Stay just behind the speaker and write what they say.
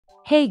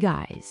Hey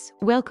guys,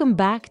 welcome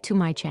back to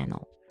my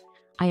channel.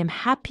 I am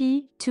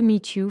happy to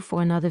meet you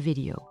for another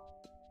video.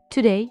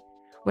 Today,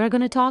 we're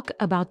going to talk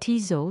about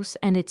Tezos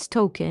and its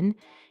token,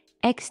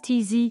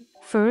 XTZ.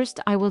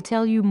 First, I will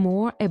tell you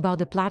more about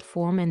the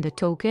platform and the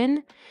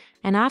token,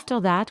 and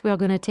after that, we're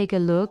going to take a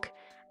look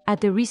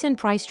at the recent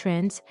price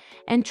trends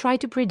and try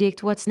to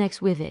predict what's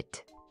next with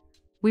it.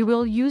 We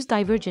will use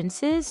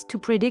divergences to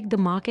predict the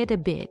market a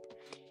bit.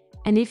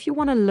 And if you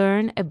want to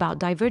learn about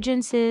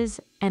divergences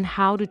and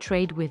how to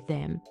trade with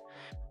them,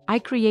 I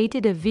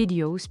created a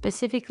video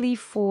specifically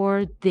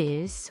for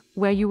this,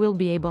 where you will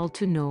be able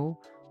to know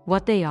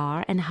what they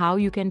are and how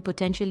you can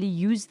potentially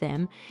use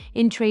them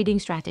in trading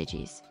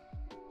strategies.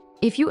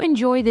 If you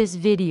enjoy this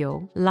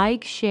video,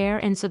 like, share,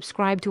 and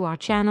subscribe to our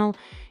channel.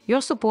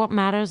 Your support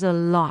matters a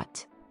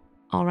lot.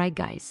 All right,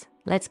 guys,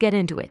 let's get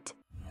into it.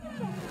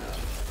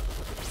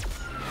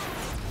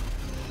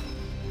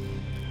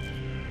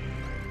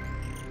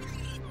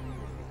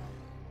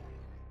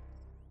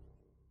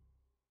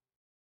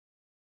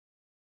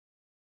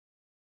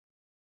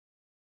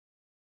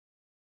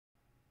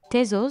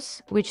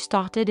 Tezos, which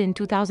started in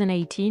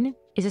 2018,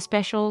 is a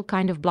special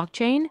kind of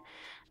blockchain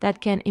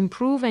that can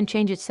improve and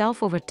change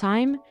itself over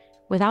time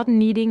without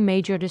needing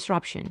major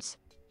disruptions.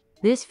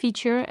 This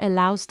feature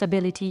allows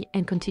stability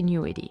and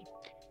continuity.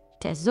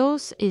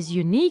 Tezos is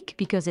unique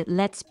because it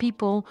lets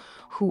people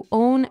who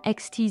own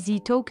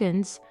XTZ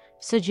tokens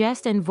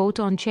suggest and vote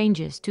on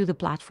changes to the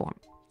platform.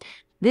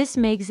 This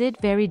makes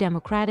it very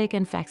democratic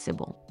and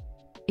flexible.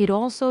 It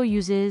also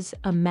uses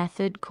a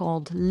method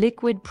called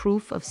liquid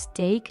proof of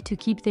stake to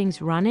keep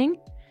things running,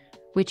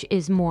 which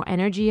is more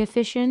energy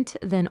efficient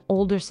than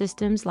older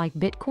systems like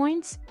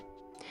Bitcoins.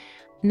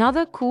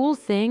 Another cool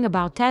thing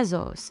about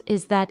Tezos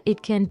is that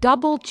it can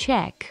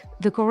double-check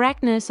the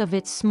correctness of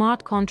its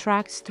smart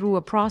contracts through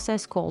a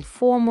process called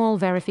formal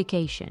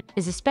verification.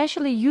 It is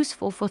especially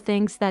useful for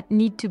things that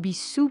need to be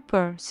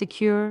super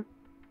secure,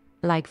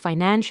 like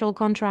financial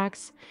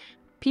contracts.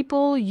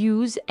 People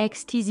use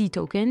XTZ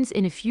tokens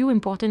in a few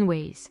important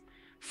ways.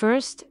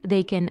 First,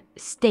 they can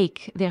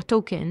stake their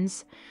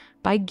tokens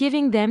by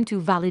giving them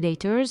to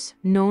validators,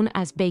 known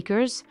as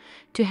bakers,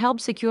 to help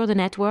secure the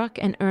network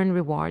and earn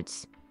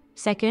rewards.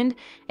 Second,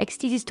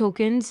 XTZ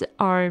tokens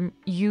are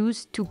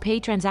used to pay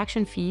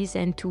transaction fees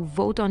and to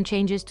vote on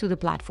changes to the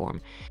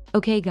platform.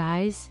 Okay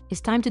guys, it's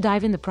time to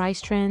dive in the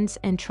price trends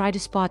and try to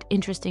spot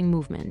interesting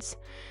movements.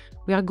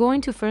 We are going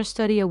to first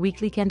study a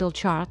weekly candle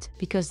chart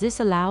because this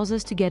allows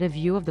us to get a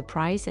view of the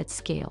price at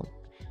scale.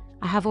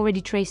 I have already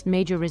traced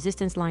major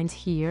resistance lines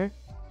here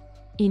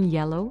in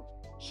yellow.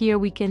 Here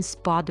we can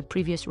spot the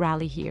previous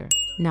rally here.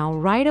 Now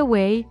right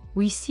away,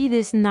 we see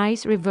this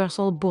nice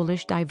reversal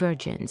bullish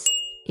divergence.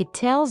 It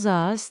tells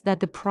us that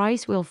the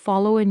price will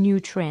follow a new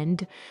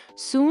trend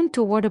soon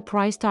toward a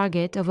price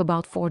target of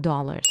about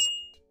 $4.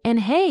 And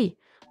hey,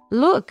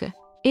 look!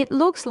 It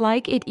looks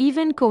like it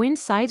even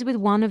coincides with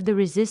one of the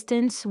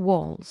resistance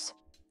walls.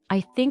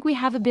 I think we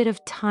have a bit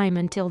of time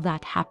until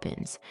that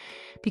happens,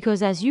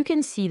 because as you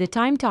can see, the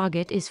time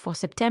target is for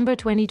September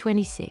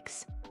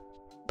 2026.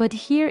 But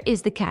here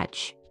is the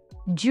catch.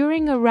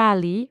 During a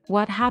rally,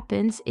 what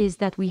happens is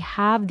that we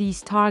have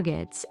these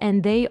targets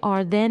and they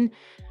are then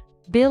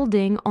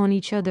building on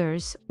each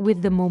other's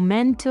with the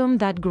momentum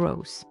that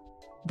grows.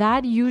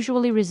 That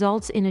usually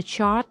results in a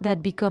chart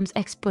that becomes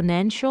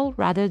exponential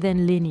rather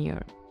than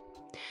linear.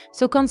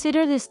 So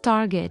consider this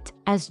target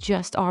as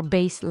just our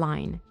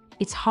baseline.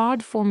 It's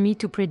hard for me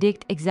to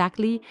predict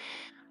exactly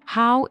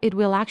how it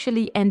will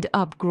actually end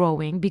up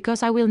growing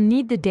because I will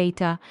need the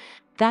data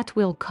that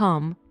will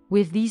come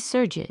with these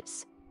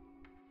surges.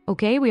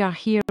 Okay, we are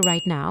here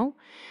right now.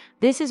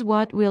 This is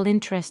what will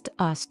interest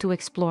us to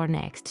explore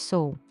next.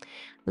 So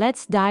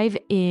let's dive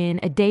in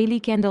a daily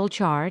candle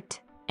chart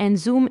and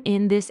zoom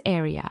in this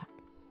area.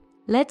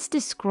 Let's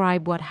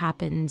describe what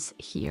happens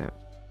here.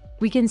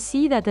 We can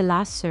see that the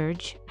last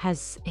surge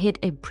has hit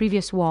a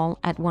previous wall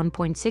at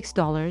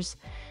 $1.6.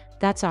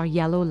 That's our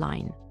yellow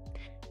line.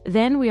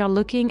 Then we are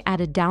looking at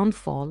a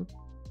downfall,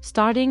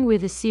 starting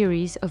with a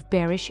series of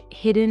bearish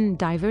hidden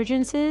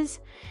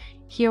divergences.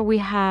 Here we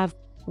have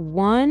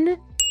one,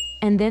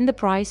 and then the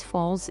price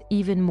falls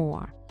even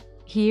more.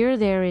 Here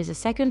there is a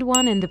second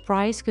one, and the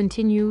price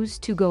continues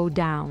to go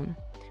down.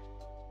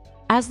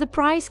 As the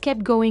price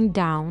kept going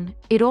down,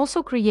 it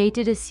also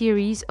created a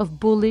series of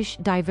bullish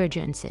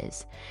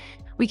divergences.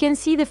 We can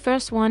see the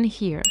first one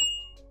here,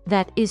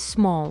 that is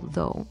small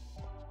though,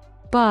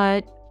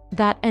 but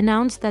that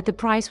announced that the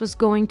price was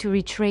going to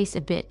retrace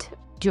a bit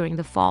during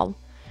the fall.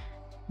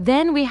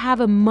 Then we have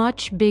a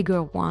much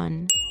bigger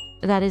one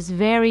that is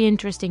very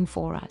interesting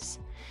for us.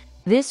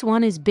 This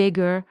one is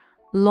bigger,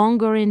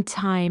 longer in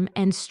time,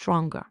 and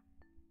stronger.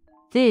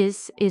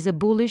 This is a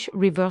bullish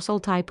reversal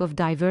type of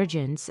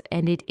divergence,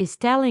 and it is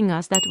telling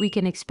us that we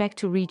can expect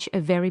to reach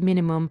a very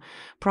minimum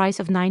price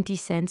of 90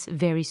 cents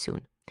very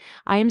soon.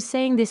 I am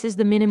saying this is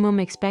the minimum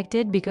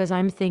expected because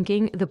I'm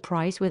thinking the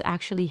price will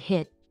actually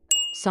hit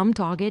some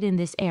target in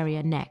this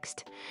area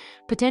next,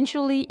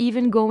 potentially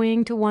even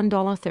going to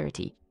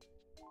 $1.30.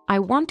 I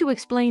want to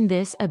explain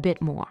this a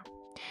bit more.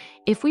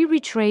 If we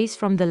retrace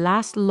from the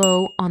last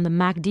low on the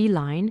MACD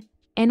line,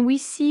 and we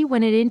see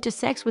when it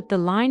intersects with the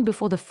line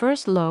before the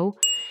first low,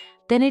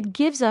 then it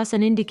gives us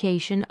an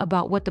indication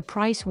about what the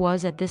price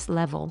was at this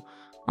level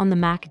on the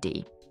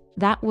MACD.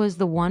 That was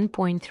the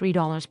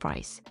 $1.3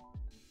 price.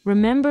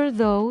 Remember,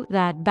 though,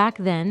 that back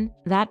then,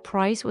 that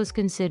price was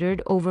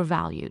considered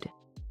overvalued.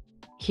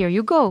 Here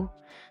you go.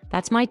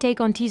 That's my take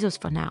on Tezos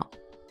for now.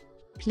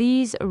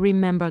 Please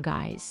remember,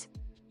 guys,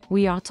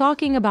 we are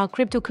talking about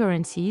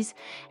cryptocurrencies,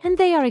 and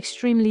they are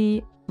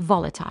extremely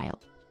volatile.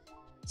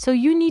 So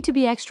you need to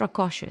be extra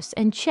cautious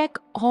and check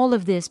all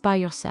of this by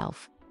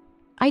yourself.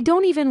 I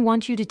don't even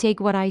want you to take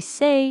what I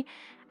say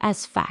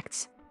as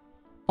facts.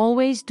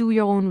 Always do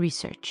your own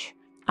research.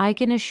 I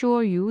can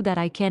assure you that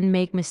I can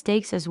make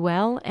mistakes as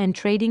well, and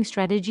trading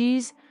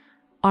strategies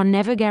are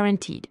never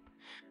guaranteed.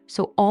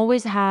 So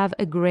always have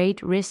a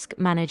great risk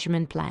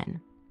management plan.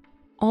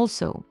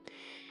 Also,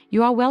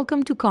 you are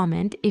welcome to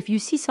comment if you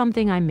see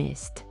something I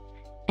missed.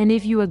 And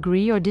if you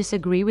agree or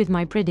disagree with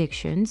my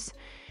predictions,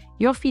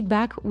 your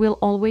feedback will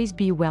always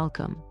be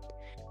welcome.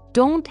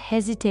 Don't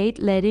hesitate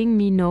letting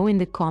me know in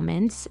the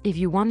comments if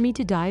you want me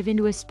to dive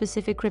into a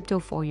specific crypto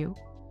for you.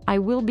 I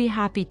will be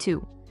happy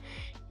to.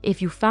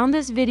 If you found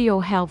this video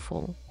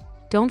helpful,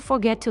 don't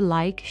forget to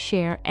like,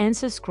 share, and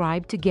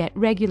subscribe to get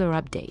regular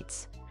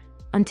updates.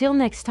 Until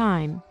next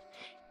time,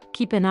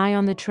 keep an eye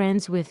on the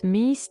trends with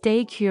me,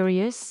 stay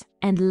curious,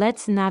 and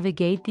let's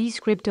navigate these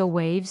crypto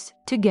waves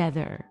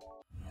together.